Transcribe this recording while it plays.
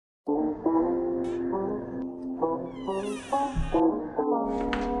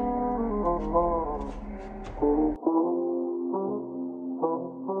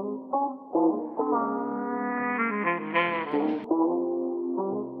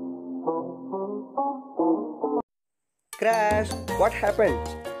Crash, what happened?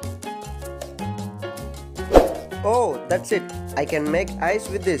 Oh, that's it. I can make ice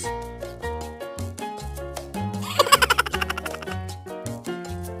with this.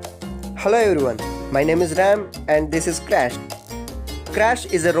 Hello everyone, my name is Ram and this is Crash. Crash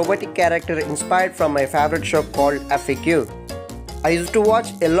is a robotic character inspired from my favorite show called FAQ. I used to watch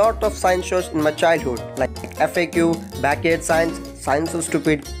a lot of science shows in my childhood like FAQ, Backyard Science, Science So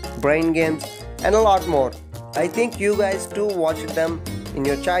Stupid, Brain Games and a lot more. I think you guys too watched them in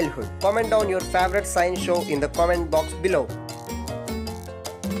your childhood. Comment down your favorite science show in the comment box below.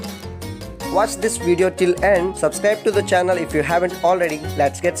 Watch this video till end, subscribe to the channel if you haven't already.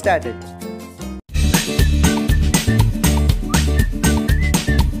 Let's get started.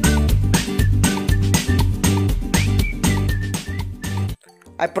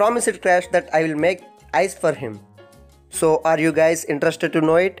 I promised Crash that I will make ice for him. So are you guys interested to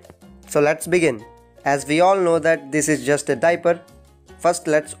know it? So let's begin. As we all know that this is just a diaper, first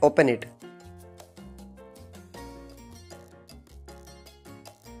let's open it.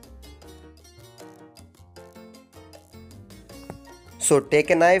 So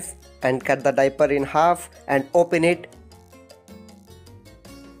take a knife and cut the diaper in half and open it.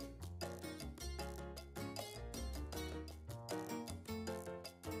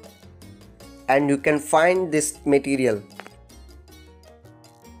 And you can find this material.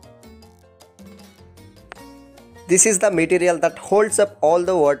 This is the material that holds up all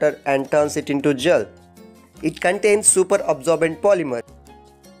the water and turns it into gel. It contains super absorbent polymer,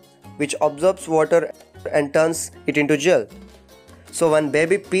 which absorbs water and turns it into gel. So when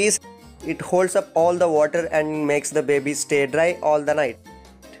baby pees, it holds up all the water and makes the baby stay dry all the night.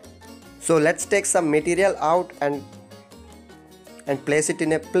 So let's take some material out and place it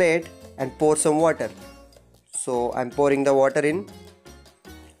in a plate and pour some water. So I'm pouring the water in.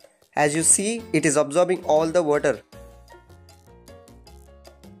 As you see, it is absorbing all the water.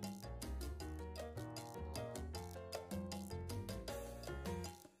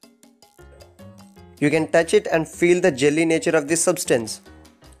 You can touch it and feel the jelly nature of this substance.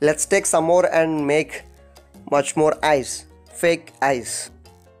 Let's take some more and make much more ice, fake ice.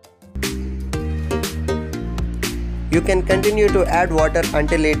 You can continue to add water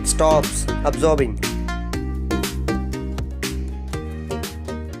until it stops absorbing.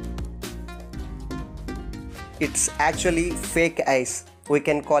 It's actually fake ice. We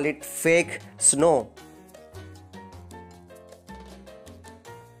can call it fake snow.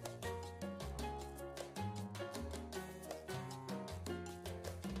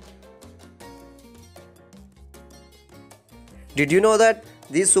 Did you know that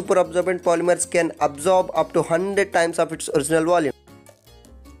these super absorbent polymers can absorb up to 100 times of its original volume?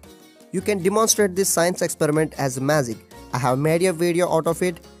 You can demonstrate this science experiment as magic. I have made a video out of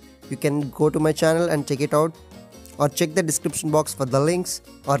it. You can go to my channel and check it out, or check the description box for the links,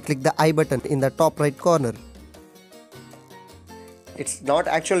 or click the I button in the top right corner. It's not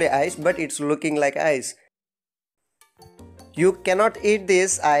actually ice, but it's looking like ice. You cannot eat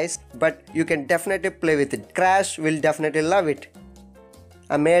this ice, but you can definitely play with it. Crash will definitely love it.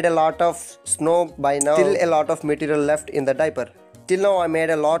 I made a lot of snow by now. Still a lot of material left in the diaper. Till now I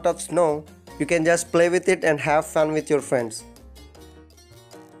made a lot of snow. You can just play with it and have fun with your friends.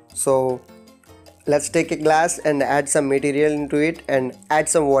 So let's take a glass and add some material into it and add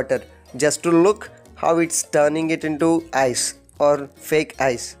some water just to look how it's turning it into ice or fake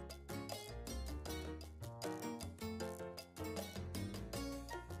ice.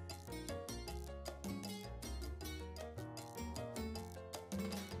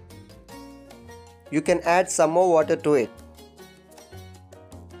 You can add some more water to it.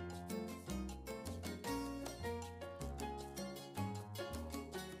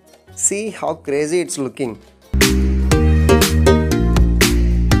 See how crazy it's looking.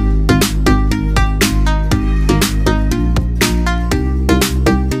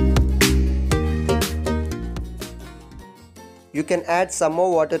 You can add some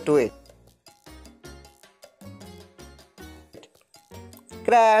more water to it.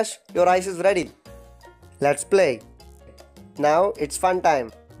 Crash, your ice is ready. Let's play. Now it's fun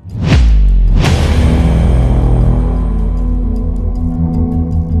time.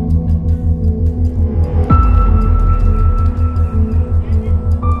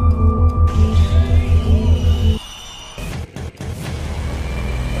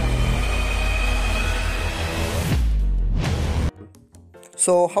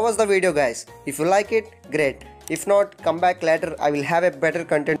 So how was the video guys? If you like it, great. If not, come back later, I will have a better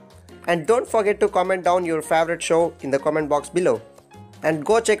content. And don't forget to comment down your favorite show in the comment box below. And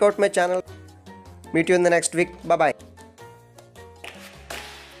go check out my channel. Meet you in the next week. Bye bye.